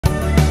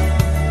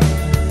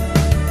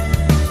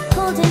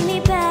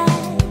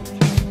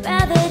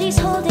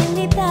Nobody's holding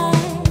me back.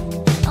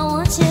 I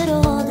want you to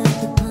hold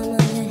out the palm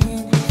of your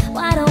hand.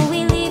 Why don't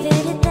we leave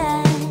it at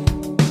that?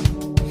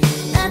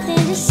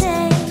 Nothing to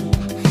say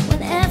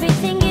when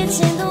everything gets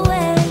in the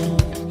way.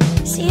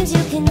 Seems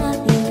you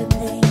cannot be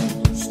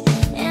replaced,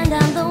 and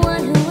I'm the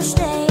one who will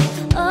stay.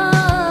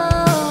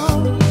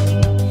 Oh,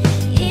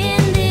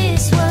 in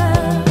this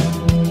world,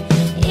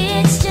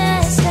 it's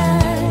just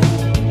us.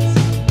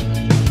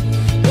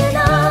 You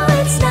know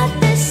it's not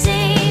the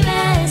same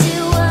as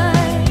it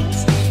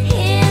was.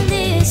 In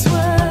this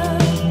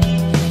world,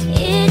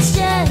 it's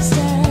just us.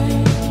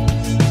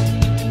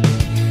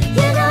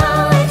 You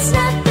know it's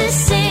not the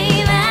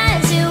same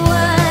as it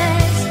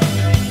was.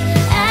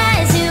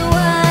 As it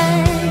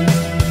was.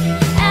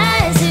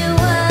 As it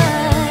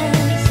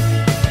was.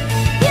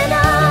 You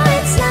know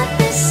it's not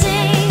the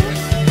same.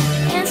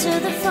 Answer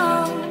the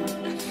phone.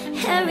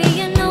 Harry,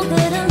 you're no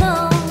good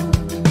alone.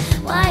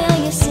 Why are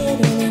you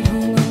sitting at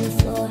home on the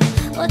floor?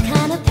 What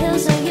kind of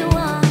pills are you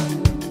on?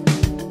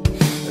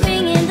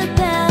 Ringing the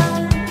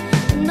bell,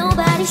 but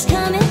nobody's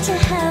coming to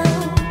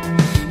help.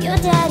 Your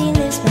daddy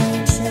lives by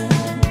himself.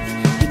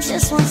 He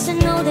just wants to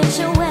know that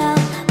you're